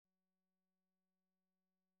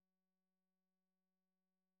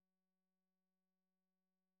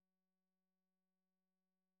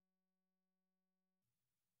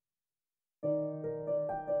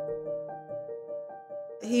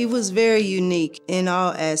He was very unique in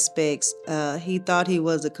all aspects. He thought he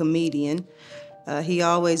was a comedian. He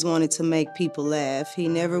always wanted to make people laugh. He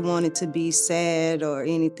never wanted to be sad or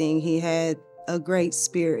anything. He had a great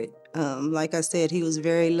spirit. Like I said, he was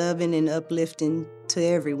very loving and uplifting to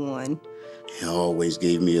everyone. He always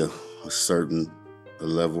gave me a certain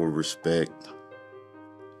level of respect.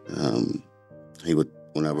 He would,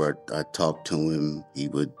 whenever I talked to him, he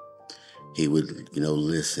would,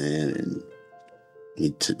 listen, and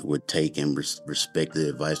he would take and respect the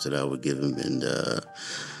advice that I would give him, and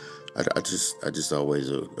I just always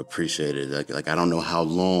appreciated it. Like I don't know how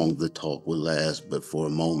long the talk would last, but for a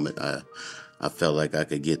moment, I felt like I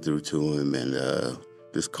could get through to him and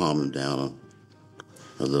just calm him down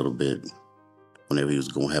a little bit whenever he was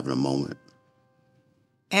having a moment.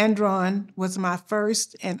 Andron was my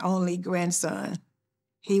first and only grandson.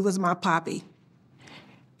 He was my poppy.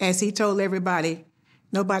 As he told everybody,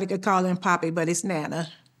 nobody could call him Poppy but his Nana.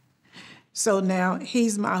 So now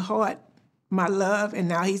he's my heart, my love, and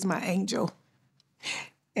now he's my angel.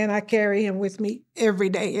 And I carry him with me every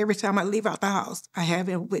day. Every time I leave out the house, I have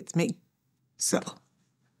him with me.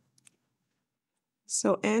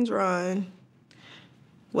 So Andron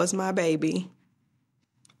was my baby,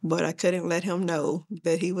 but I couldn't let him know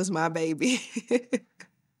that he was my baby.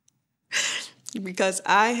 Because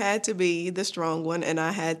I had to be the strong one and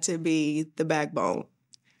I had to be the backbone.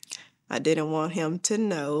 I didn't want him to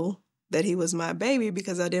know that he was my baby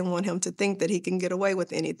because I didn't want him to think that he can get away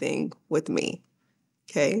with anything with me,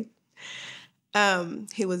 okay?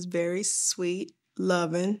 He was very sweet,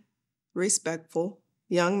 loving, respectful,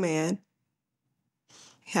 young man.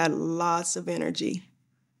 He had lots of energy.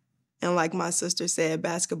 And like my sister said,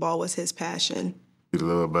 basketball was his passion. He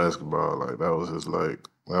loved basketball. That was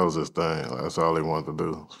his thing. That's all he wanted to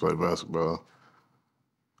do, was play basketball.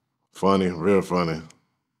 Funny, real funny.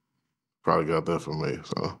 Probably got that from me,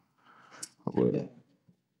 so.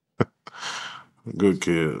 Good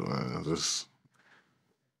kid, man. Just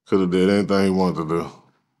could have did anything he wanted to do.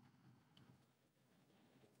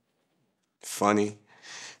 Funny.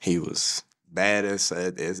 He was bad in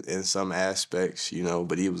some aspects,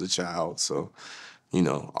 but he was a child, so,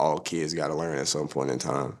 all kids got to learn at some point in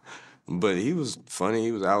time. But he was funny.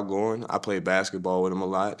 He was outgoing. I played basketball with him a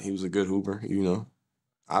lot. He was a good hooper,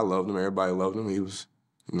 I loved him. Everybody loved him. He was,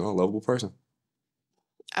 a lovable person.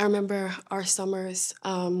 I remember our summers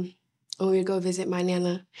when we would go visit my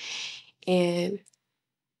Nana, and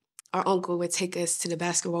our uncle would take us to the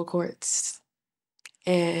basketball courts,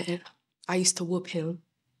 and I used to whoop him.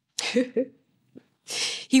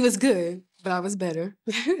 He was good, but I was better.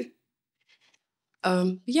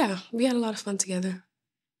 Yeah, we had a lot of fun together.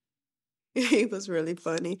 He was really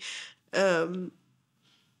funny.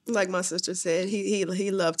 Like my sister said,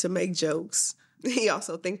 he loved to make jokes. He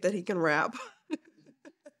also think that he can rap.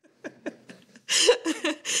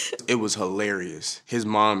 It was hilarious. His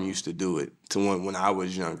mom used to do it when I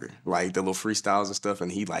was younger, like the little freestyles and stuff,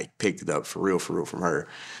 and he picked it up for real from her.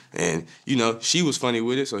 And, she was funny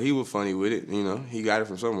with it, so he was funny with it. He got it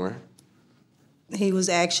from somewhere. He was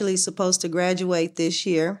actually supposed to graduate this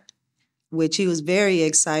year, which he was very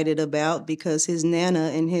excited about because his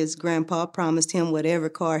Nana and his grandpa promised him whatever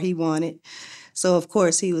car he wanted. So, of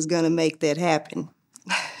course, he was going to make that happen.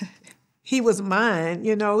 he was mine,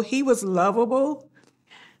 he was lovable.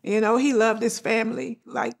 He loved his family.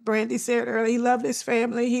 Like Brandy said earlier, he loved his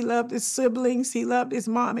family. He loved his siblings. He loved his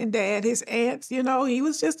mom and dad, his aunts. He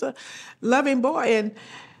was just a loving boy. And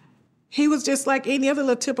he was just like any other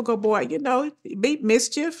little typical boy, He beat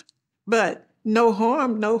mischief, but no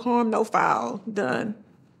harm, no foul done.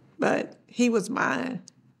 But he was mine.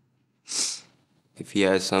 If he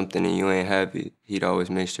had something and you ain't have it, he'd always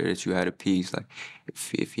make sure that you had a piece. Like,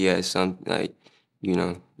 if he had something,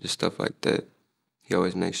 just stuff like that, he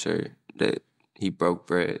always made sure that he broke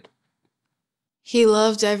bread. He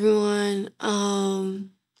loved everyone.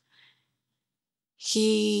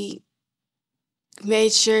 He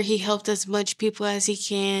made sure he helped as much people as he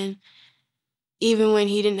can. Even when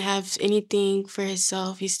he didn't have anything for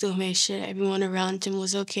himself, he still made sure everyone around him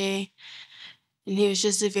was okay. And he was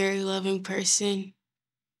just a very loving person.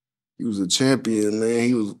 He was a champion, man.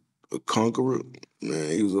 He was a conqueror,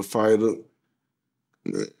 man. He was a fighter.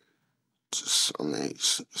 Man. Just,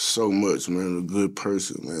 so much, man. A good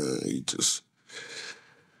person, man. He just,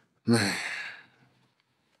 man.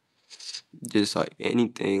 Just like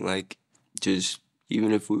anything,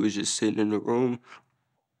 even if we was just sitting in the room,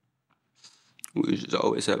 we was just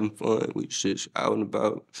always having fun. We was just out and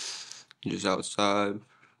about, just outside,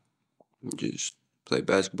 just play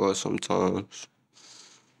basketball sometimes,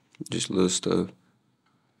 just little stuff.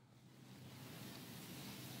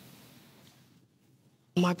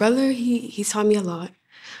 My brother, he taught me a lot.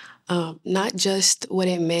 Not just what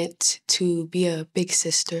it meant to be a big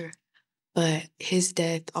sister, but his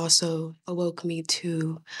death also awoke me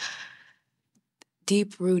to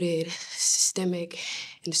deep-rooted systemic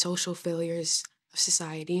and social failures of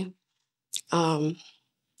society.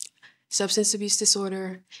 Substance abuse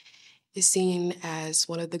disorder is seen as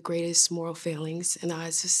one of the greatest moral failings in the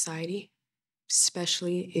eyes of society,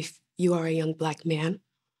 especially if you are a young Black man.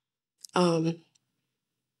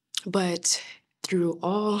 But through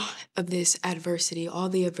all of this adversity, all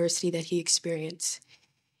the adversity that he experienced,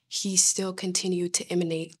 he still continued to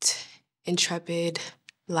emanate intrepid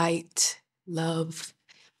light, love,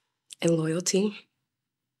 and loyalty.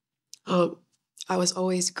 I was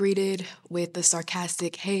always greeted with the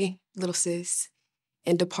sarcastic, "Hey, little sis,"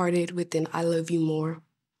 and departed with an "I love you more."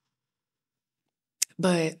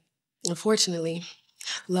 But unfortunately,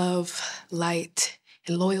 love, light,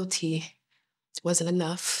 and loyalty wasn't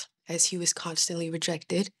enough, as he was constantly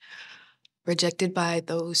rejected by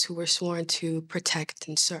those who were sworn to protect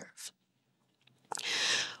and serve.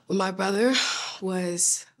 When my brother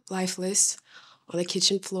was lifeless on the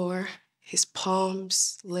kitchen floor, his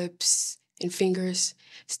palms, lips, and fingers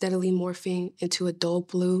steadily morphing into a dull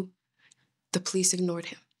blue, the police ignored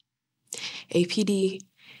him. APD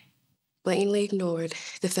blatantly ignored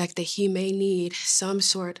the fact that he may need some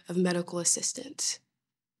sort of medical assistance.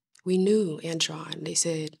 We knew Andron. They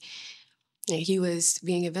said he was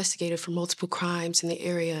being investigated for multiple crimes in the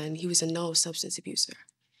area and he was a known substance abuser.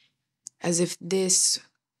 As if this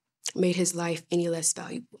made his life any less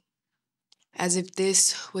valuable. As if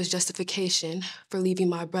this was justification for leaving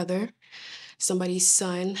my brother, somebody's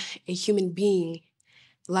son, a human being,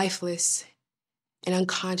 lifeless and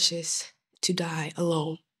unconscious, to die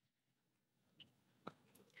alone.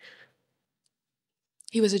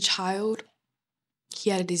 He was a child, he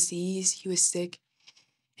had a disease, he was sick,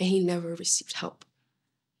 and he never received help.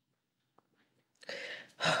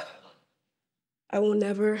 I will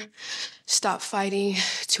never stop fighting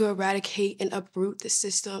to eradicate and uproot the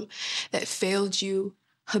system that failed you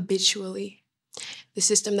habitually, the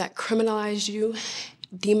system that criminalized you,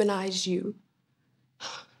 demonized you.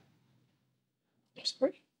 I'm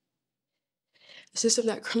sorry. The system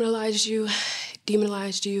that criminalized you,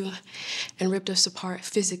 demonized you, and ripped us apart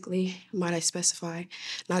physically, might I specify,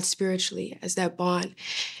 not spiritually, as that bond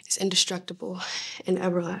is indestructible and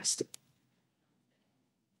everlasting.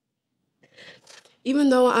 Even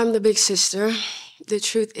though I'm the big sister, the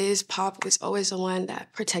truth is Pop was always the one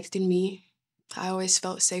that protected me. I always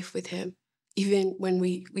felt safe with him. Even when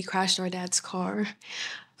we crashed our dad's car,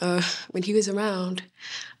 when he was around,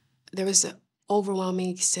 there was an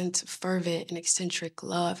overwhelming sense of fervent and eccentric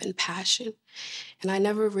love and passion. And I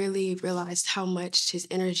never really realized how much his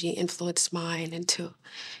energy influenced mine until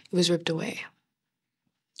it was ripped away.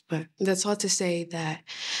 But that's all to say that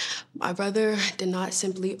my brother did not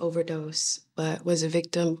simply overdose, but was a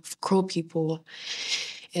victim of cruel people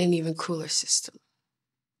in an even crueler system.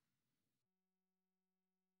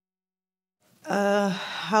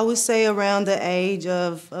 I would say around the age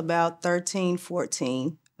of about 13,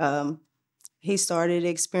 14, he started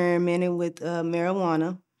experimenting with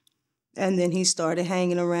marijuana, and then he started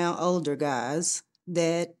hanging around older guys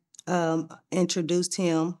that introduced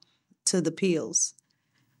him to the pills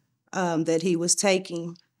that he was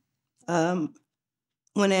taking. When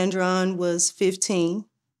Andron was 15,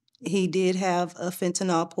 he did have a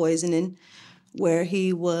fentanyl poisoning where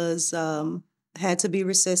he was had to be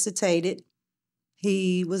resuscitated.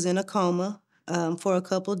 He was in a coma for a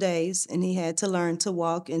couple days, and he had to learn to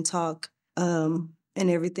walk and talk and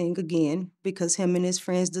everything again because him and his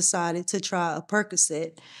friends decided to try a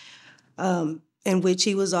Percocet, in which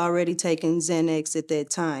he was already taking Xanax at that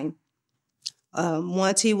time.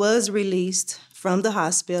 Once he was released from the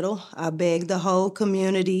hospital, I begged the whole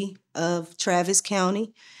community of Travis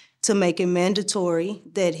County to make it mandatory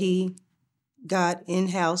that he got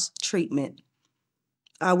in-house treatment.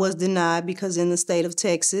 I was denied because in the state of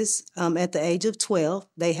Texas, at the age of 12,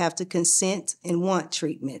 they have to consent and want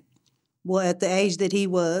treatment. Well, at the age that he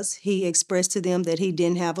was, he expressed to them that he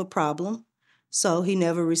didn't have a problem, so he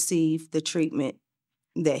never received the treatment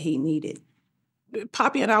that he needed.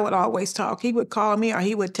 Poppy and I would always talk. He would call me or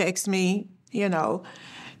he would text me,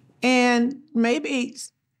 and maybe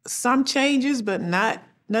some changes, but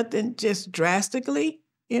nothing just drastically.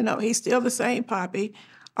 He's still the same Poppy.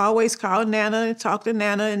 Always call Nana and talk to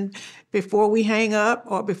Nana, and before we hang up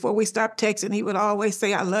or before we stop texting, he would always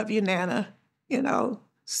say, "I love you, Nana,"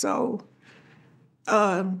 So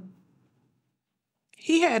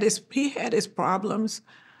he had his problems,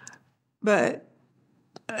 but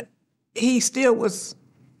he still was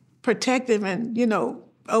protective and,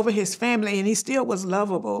 over his family, and he still was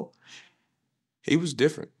lovable. He was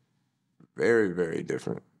different. Very, very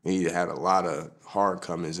different. He had a lot of hard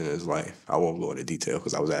comings in his life. I won't go into detail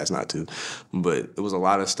because I was asked not to. But it was a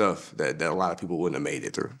lot of stuff that a lot of people wouldn't have made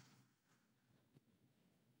it through.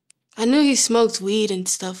 I knew he smoked weed and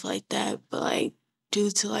stuff like that, but like due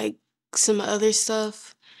to like some other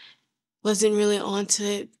stuff, wasn't really onto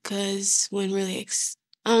it because when really,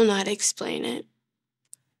 I don't know how to explain it.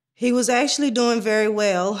 He was actually doing very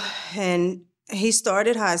well, and he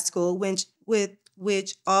started high school, which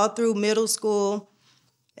all through middle school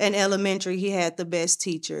and elementary, he had the best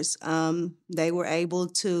teachers. They were able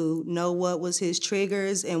to know what was his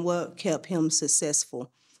triggers and what kept him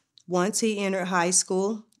successful. Once he entered high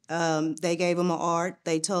school, they gave him an art.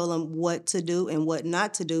 They told him what to do and what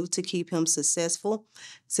not to do to keep him successful,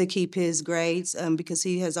 to keep his grades, because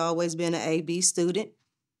he has always been an A/B student,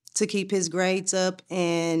 to keep his grades up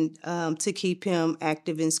and to keep him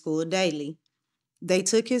active in school daily. They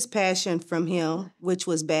took his passion from him, which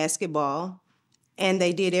was basketball, and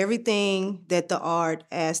they did everything that the art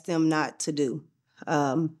asked them not to do.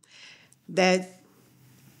 That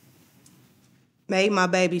made my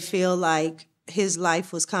baby feel like his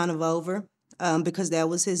life was kind of over, because that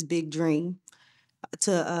was his big dream,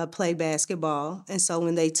 to play basketball. And so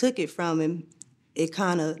when they took it from him, it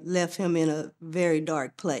kind of left him in a very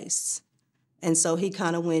dark place. And so he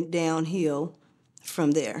kind of went downhill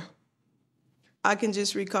from there. I can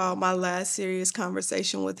just recall my last serious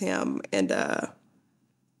conversation with him, and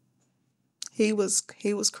he was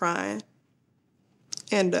crying,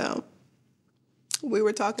 and we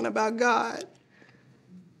were talking about God,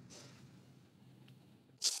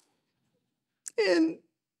 and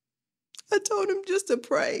I told him just to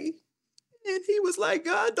pray, and he was like,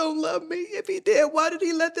 "God don't love me. If he did, why did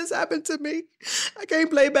he let this happen to me? I can't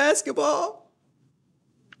play basketball.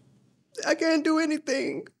 I can't do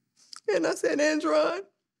anything." And I said, "Andron,"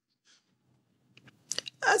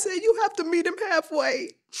 I said, "you have to meet him halfway."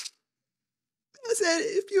 I said,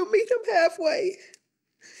 "if you meet him halfway,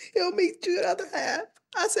 he'll meet you the other half."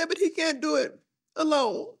 I said, "but he can't do it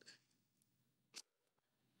alone."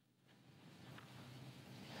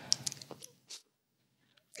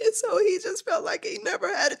 And so he just felt like he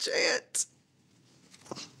never had a chance.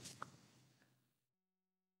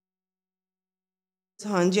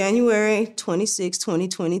 On January 26,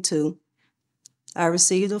 2022, I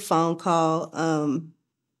received a phone call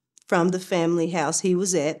from the family house he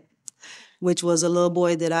was at, which was a little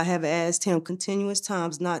boy that I have asked him continuous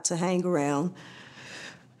times not to hang around.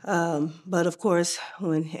 But of course,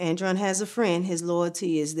 when Andron has a friend, his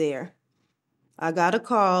loyalty is there. I got a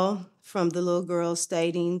call from the little girl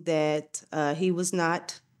stating that he was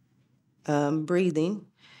not breathing.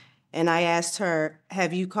 And I asked her,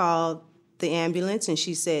 "Have you called the ambulance?" And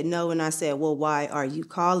she said no. And I said, "Well, why are you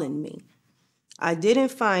calling me?" I didn't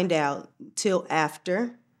find out till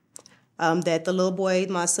after that the little boy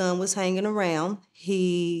my son was hanging around.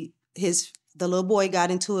 The little boy got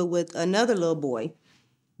into it with another little boy.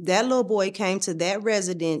 That little boy came to that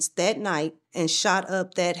residence that night and shot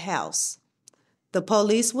up that house. The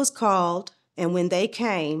police was called, and when they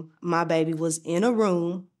came, my baby was in a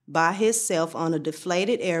room by himself on a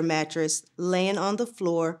deflated air mattress, laying on the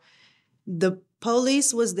floor. The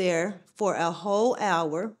police was there for a whole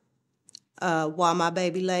hour while my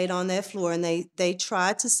baby laid on that floor, and they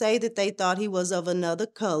tried to say that they thought he was of another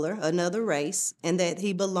color, another race, and that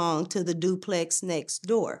he belonged to the duplex next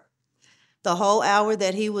door. The whole hour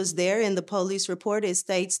that he was there, in the police report, it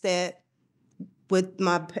states that with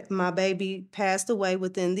my baby passed away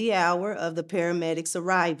within the hour of the paramedics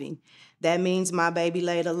arriving. That means my baby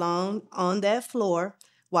laid alone on that floor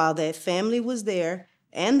while that family was there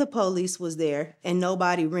and the police was there, and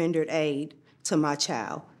nobody rendered aid to my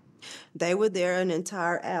child. They were there an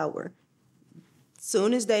entire hour.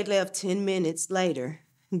 Soon as they left 10 minutes later,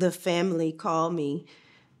 the family called me,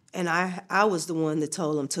 and I was the one that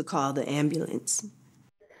told them to call the ambulance.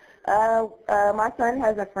 My son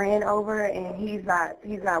has a friend over, and he's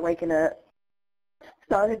not waking up.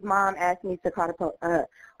 So his mom asked me to call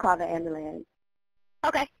the ambulance.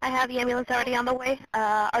 Okay, I have the ambulance already on the way.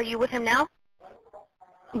 Are you with him now?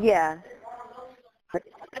 Yeah.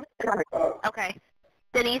 Okay.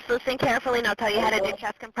 Denise, listen carefully, and I'll tell you how to do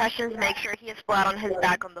chest compressions. Make sure he is flat on his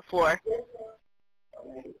back on the floor.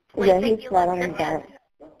 Yeah, he's flat on his back.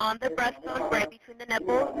 On the breastbone, right between the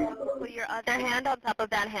nipples. Put your other hand on top of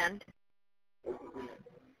that hand.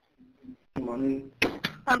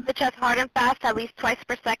 Pump the chest hard and fast, at least twice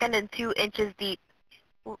per second and 2 inches deep.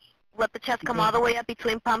 Let the chest come all the way up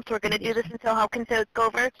between pumps. We're going to do this until help can take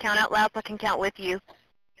over. Count out loud so I can count with you.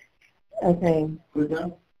 Okay.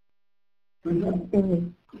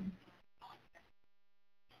 Mhm.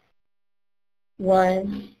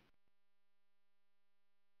 1,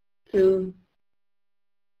 2,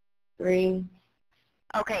 3.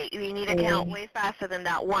 Okay, you need to count way faster than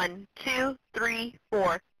that. 1, 2, 3,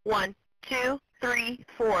 4. 1, 2, 3,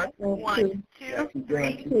 4. 1, 2,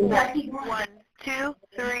 3, 4. 1, 2,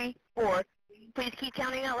 3, 4. Please keep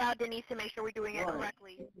counting out loud, Denise, to make sure we're doing it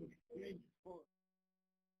correctly.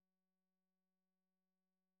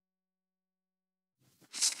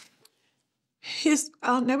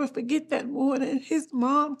 I'll never forget that morning. His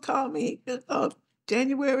mom called me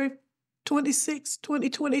January 26,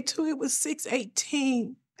 2022. It was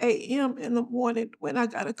 6:18 a.m. in the morning when I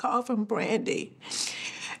got a call from Brandy.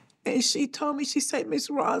 And she told me, she said, Miss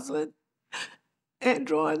Rosalind,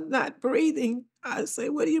 Andron not breathing. I said,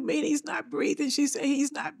 what do you mean he's not breathing? She said,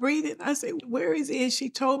 he's not breathing. I said, where is he? And she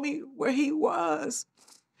told me where he was.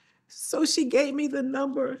 So she gave me the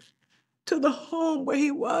number to the home where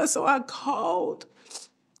he was. So I called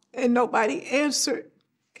and nobody answered.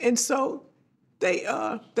 And so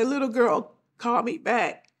the little girl called me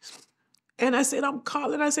back. And I said, I'm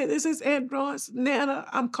calling. I said, this is Andron's Nana.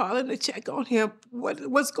 I'm calling to check on him.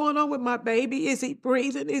 What's going on with my baby? Is he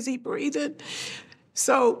breathing? Is he breathing?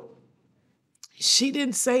 So she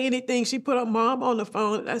didn't say anything. She put her mom on the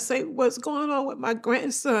phone. And I say, what's going on with my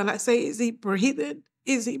grandson? I say, is he breathing?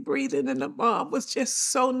 Is he breathing? And the mom was just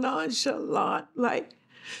so nonchalant, like,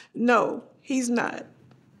 no, he's not.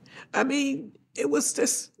 I mean, it was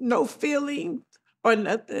just no feeling or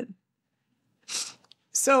nothing.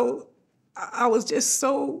 So I was just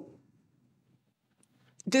so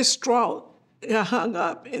distraught. I hung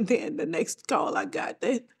up, and then the next call I got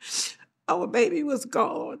that our baby was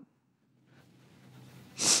gone.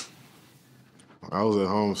 I was at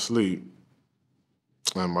home asleep,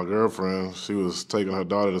 and my girlfriend, she was taking her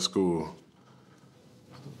daughter to school.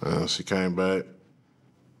 And she came back,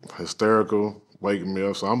 hysterical, waking me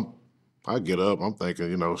up. So I get up, I'm thinking,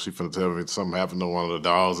 she finna tell me something happened to one of the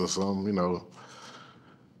dolls or something.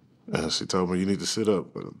 And she told me, you need to sit up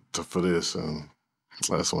for this. And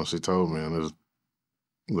that's when she told me, and it was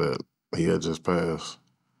that he had just passed.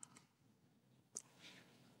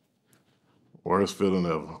 Worst feeling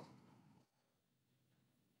ever.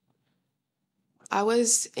 I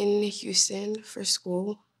was in Houston for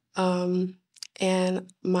school, and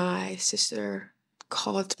my sister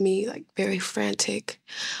called me like very frantic.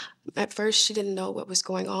 At first, she didn't know what was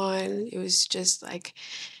going on. It was just like,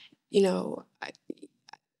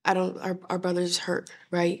 our brother's hurt,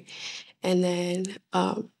 right? And then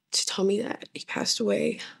she told me that he passed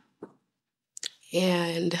away,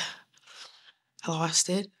 and I lost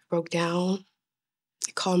it, broke down.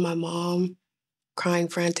 I called my mom, crying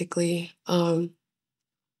frantically.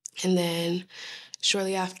 And then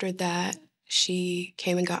shortly after that, she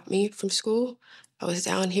came and got me from school. I was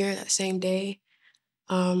down here that same day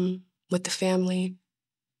with the family,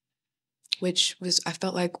 which I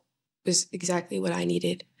felt like was exactly what I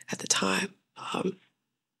needed at the time.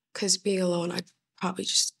 Because being alone, I probably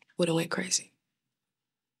just would have went crazy.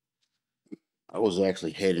 I was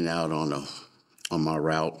actually heading out on my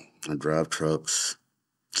route. I drive trucks.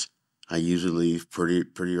 I usually leave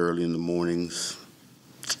pretty early in the mornings.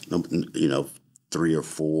 3 or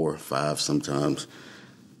 4, 5 sometimes.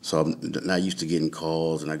 So I'm not used to getting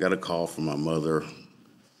calls, and I got a call from my mother,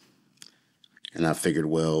 and I figured,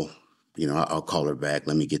 well, I'll call her back.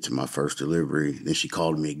 Let me get to my first delivery. Then she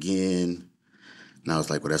called me again, and I was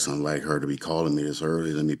like, well, that's unlike her to be calling me this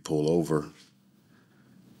early. Let me pull over.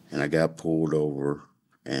 And I got pulled over,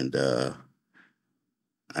 and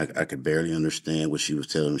I could barely understand what she was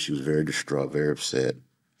telling me. She was very distraught, very upset.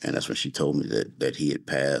 And that's when she told me that he had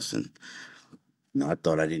passed. And I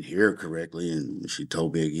thought I didn't hear her correctly, and she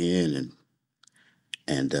told me again,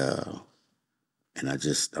 and I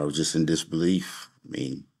was just in disbelief. I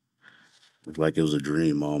mean, it was like it was a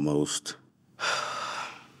dream almost.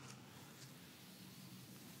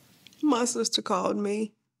 My sister called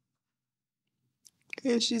me,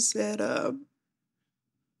 and she said, I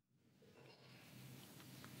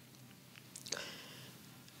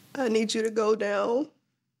need you to go down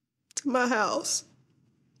to my house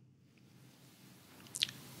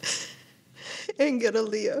and get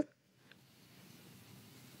Aaliyah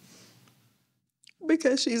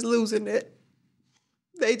because she's losing it.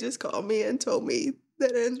 They just called me and told me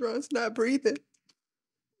that Andron's not breathing.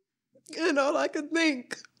 And all I could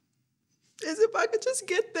think is if I could just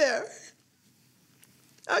get there,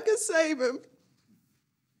 I could save him.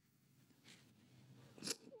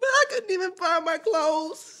 But I couldn't even find my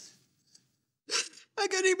clothes. I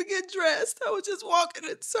couldn't even get dressed. I was just walking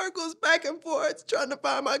in circles back and forth trying to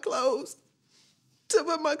find my clothes. to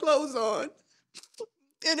put my clothes on.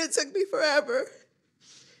 And it took me forever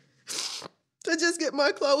to just get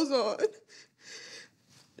my clothes on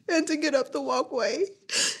and to get up the walkway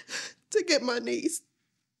to get my niece.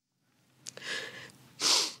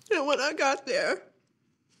 And when I got there,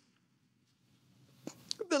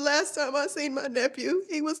 the last time I seen my nephew,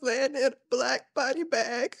 he was laying in a black body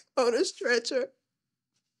bag on a stretcher.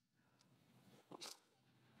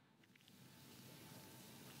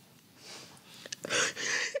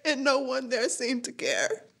 And no one there seemed to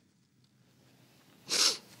care.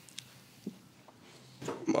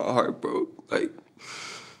 My heart broke. Like,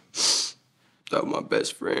 that was my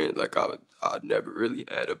best friend. Like, I never really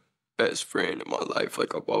had a best friend in my life.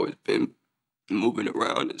 Like, I've always been moving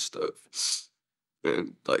around and stuff.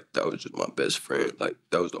 And, like, that was just my best friend. Like,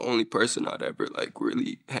 that was the only person I'd ever, like,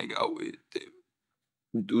 really hang out with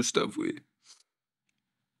and do stuff with.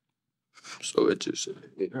 So it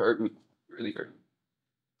hurt me. Really hurt me.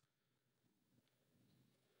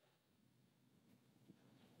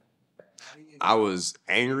 I was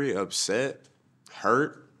angry, upset,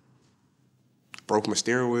 hurt, broke my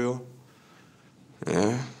steering wheel.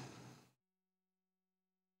 Yeah.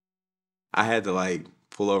 I had to like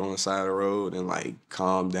pull over on the side of the road and like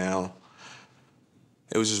calm down.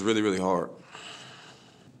 It was just really, really hard.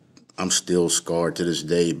 I'm still scarred to this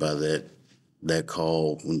day by that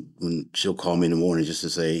call when she'll call me in the morning just to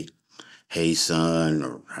say, "Hey son,"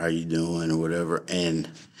 or "How you doing," or whatever, and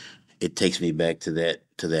it takes me back to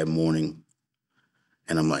that morning,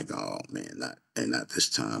 and I'm like, "Oh man, not this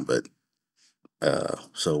time." But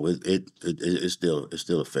so it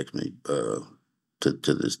still affects me to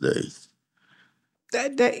this day.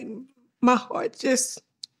 That day, my heart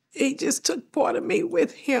he just took part of me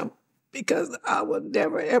with him because I will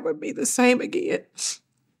never, ever be the same again.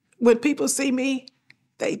 When people see me,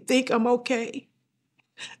 they think I'm okay,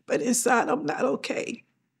 but inside I'm not okay.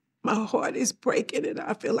 My heart is breaking and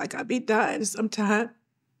I feel like I'll be dying sometime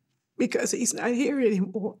because he's not here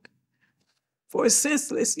anymore. For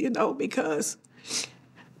senseless, because,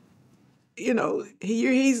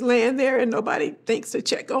 he's laying there and nobody thinks to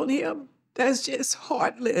check on him. That's just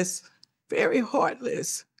heartless, very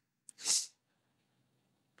heartless.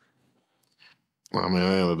 I mean, at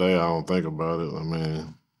the end of the day, I don't think about it. I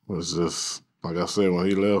mean, it's just, like I said, when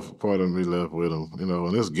he left, part of me left with him,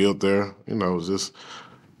 and there's guilt there, it's just,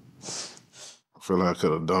 I feel like I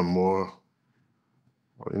could have done more,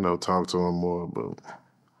 or, talked to him more, but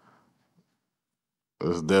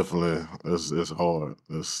it's definitely, it's hard.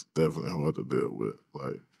 It's definitely hard to deal with.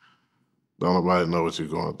 Like, don't nobody know what you're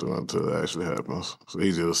going through until it actually happens. It's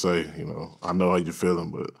easy to say, I know how you're feeling,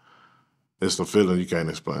 but it's the feeling you can't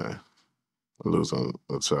explain. Losing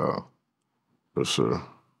a child, for sure.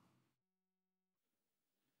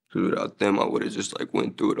 Without them, I would have just like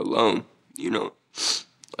went through it alone,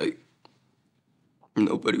 Like,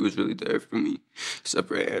 nobody was really there for me except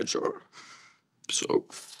for Andron. So.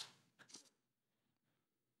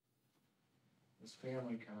 His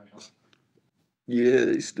family kind of helped. Yeah,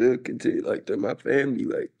 they still continue. Like, they're my family.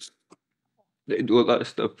 Like, they do a lot of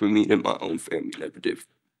stuff for me that my own family never did.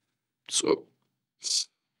 So.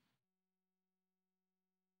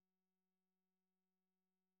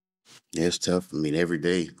 Yeah, it's tough. I mean, every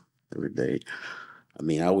day. I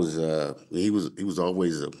mean, he was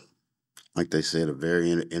always like they said, a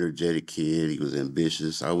very energetic kid. He was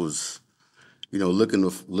ambitious. I was,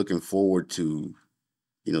 looking forward to,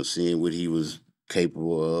 seeing what he was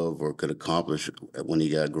capable of or could accomplish when he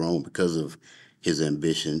got grown because of his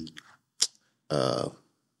ambition.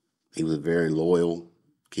 He was a very loyal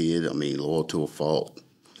kid. I mean, loyal to a fault.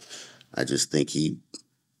 I just think he,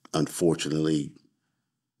 unfortunately,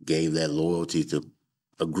 gave that loyalty to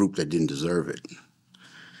a group that didn't deserve it.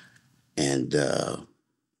 And,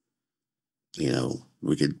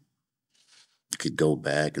 we could go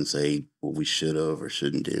back and say what we should have or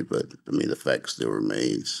shouldn't did, but I mean, the fact still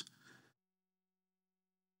remains.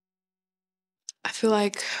 I feel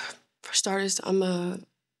like, for starters, I'm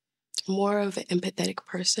more of an empathetic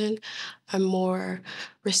person. I'm more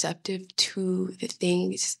receptive to the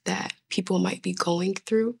things that people might be going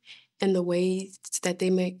through and the ways that they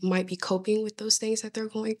might be coping with those things that they're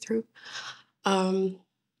going through. And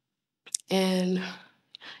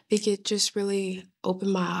I think it just really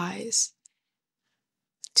opened my eyes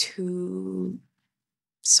to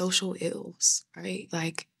social ills, right?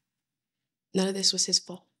 Like, none of this was his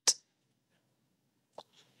fault.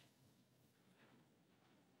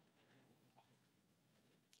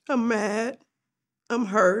 I'm mad. I'm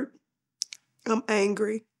hurt. I'm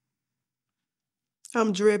angry.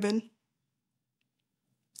 I'm driven.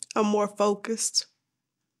 I'm more focused.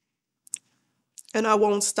 And I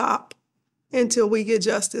won't stop until we get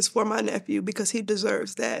justice for my nephew, because he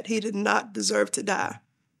deserves that. He did not deserve to die.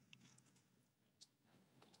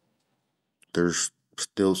 There's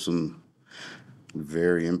still some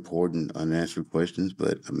very important unanswered questions,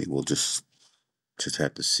 but I mean, we'll just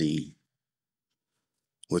have to see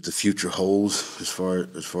what the future holds as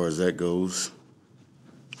far as that goes.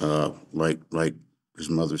 Like his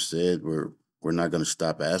mother said, we're not going to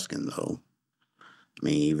stop asking, though. I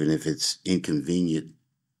mean, even if it's inconvenient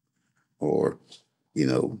or,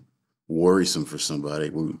 worrisome for somebody,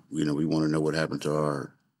 we want to know what happened to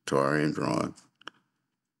our Andron.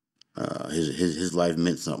 His life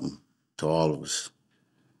meant something to all of us,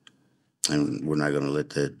 and we're not going to let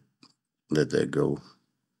that go.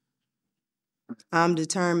 I'm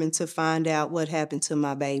determined to find out what happened to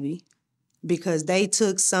my baby, because they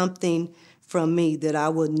took something from me that I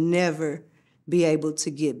would never be able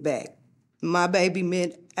to get back. My baby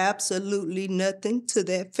meant absolutely nothing to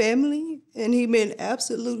that family, and he meant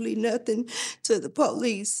absolutely nothing to the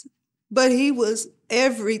police, but he was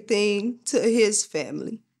everything to his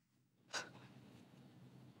family.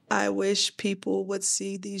 I wish people would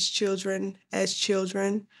see these children as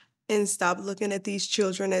children and stop looking at these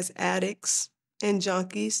children as addicts and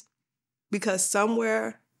junkies, because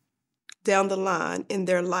somewhere down the line in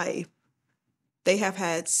their life, they have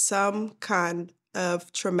had some kind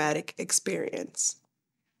of traumatic experience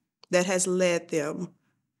that has led them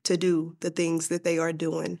to do the things that they are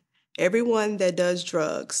doing. Everyone that does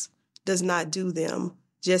drugs does not do them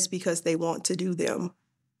just because they want to do them.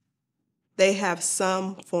 They have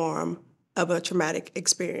some form of a traumatic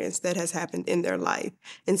experience that has happened in their life.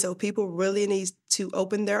 And so people really need to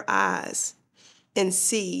open their eyes and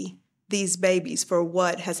see these babies for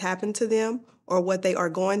what has happened to them or what they are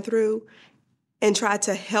going through, and try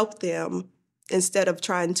to help them instead of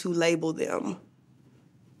trying to label them.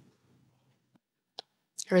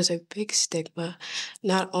 There is a big stigma,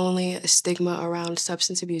 not only a stigma around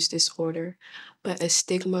substance abuse disorder, but a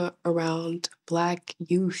stigma around Black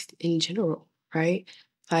youth in general, right?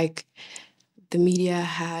 Like the media,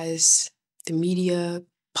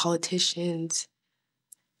 politicians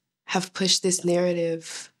have pushed this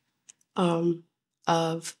narrative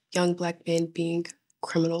of young Black men being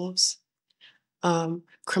criminals,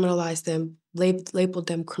 criminalized them, labeled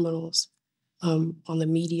them criminals on the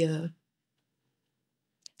media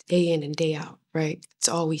day in and day out, right? It's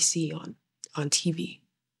all we see on TV.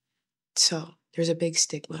 So there's a big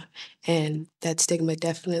stigma, and that stigma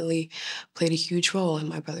definitely played a huge role in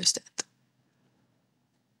my brother's death.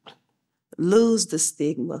 Lose the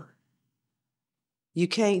stigma. You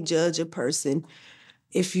can't judge a person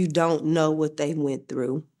if you don't know what they went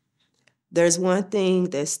through. There's one thing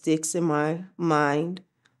that sticks in my mind.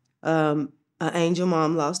 An angel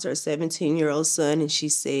mom lost her 17-year-old son, and she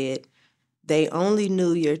said, "They only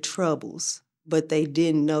knew your troubles, but they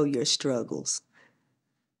didn't know your struggles."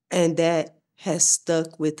 And that has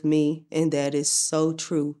stuck with me, and that is so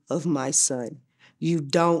true of my son. You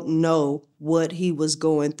don't know what he was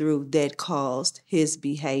going through that caused his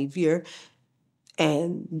behavior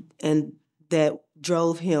and that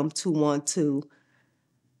drove him to want to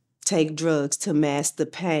take drugs to mask the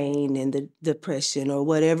pain and the depression or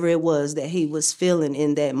whatever it was that he was feeling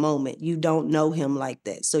in that moment. You don't know him like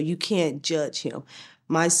that, so you can't judge him.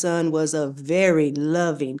 My son was a very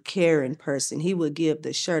loving, caring person. He would give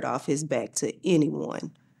the shirt off his back to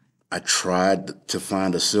anyone. I tried to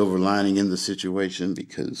find a silver lining in the situation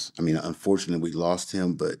because, I mean, unfortunately we lost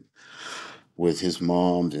him, but with his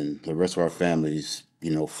mom and the rest of our families,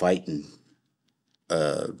 fighting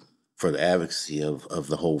for the advocacy of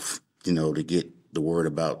the whole, to get the word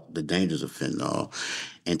about the dangers of fentanyl,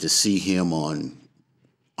 and to see him on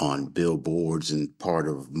billboards and part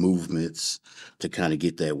of movements to kind of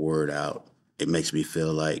get that word out, it makes me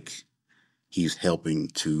feel like he's helping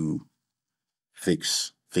to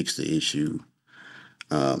fix the issue.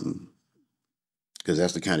 Because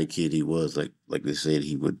that's the kind of kid he was. Like they said,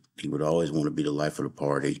 he would always want to be the life of the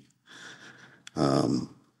party. And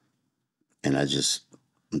it's just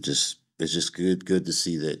good to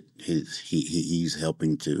see that he's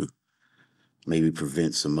helping to maybe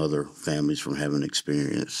prevent some other families from having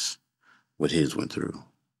experience what his went through.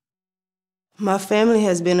 My family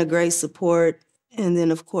has been a great support, and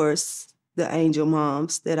then of course the angel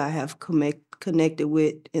moms that I have connected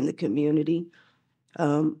with in the community.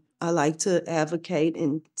 I like to advocate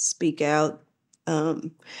and speak out.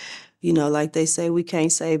 Like they say, we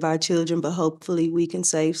can't save our children, but hopefully we can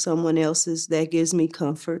save someone else's. That gives me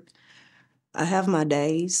comfort. I have my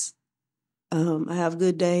days. I have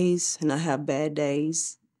good days and I have bad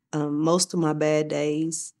days. Most of my bad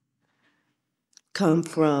days come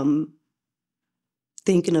from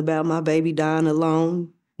thinking about my baby dying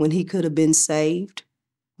alone when he could have been saved,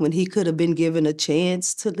 when he could have been given a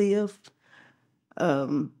chance to live.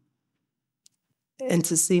 And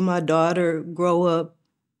to see my daughter grow up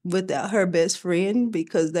without her best friend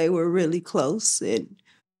because they were really close. And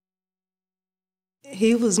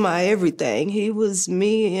he was my everything. He was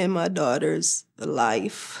me and my daughter's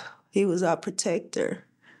life. He was our protector.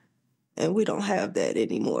 And we don't have that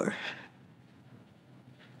anymore.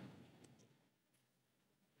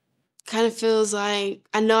 Kind of feels like,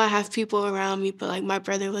 I know I have people around me, but like my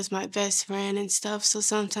brother was my best friend and stuff. So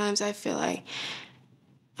sometimes I feel like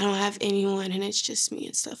I don't have anyone and it's just me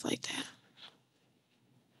and stuff like that.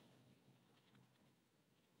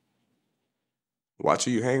 Watch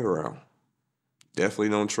who you hang around. Definitely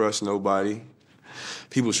don't trust nobody.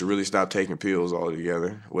 People should really stop taking pills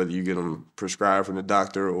altogether, whether you get them prescribed from the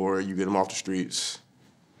doctor or you get them off the streets.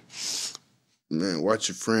 Man, watch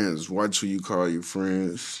your friends. Watch who you call your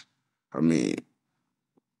friends. I mean,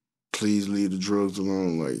 please leave the drugs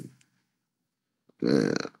alone. Like,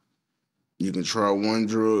 man, you can try one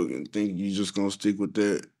drug and think you're just gonna stick with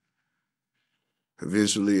that.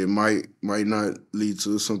 Eventually, it might not lead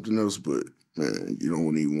to something else, but man, you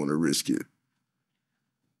don't even want to risk it.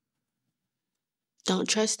 Don't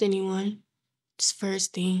trust anyone. It's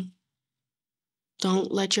first thing.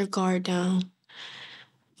 Don't let your guard down.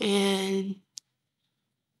 And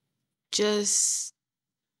just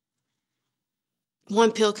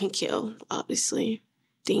one pill can kill, obviously.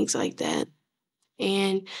 Things like that.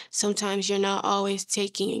 And sometimes you're not always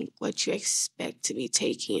taking what you expect to be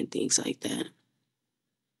taking and things like that.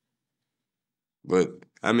 But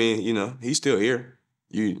I mean, you know, he's still here.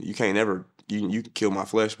 You can't ever, you can kill my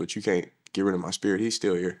flesh, but you can't get rid of my spirit. He's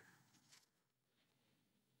still here.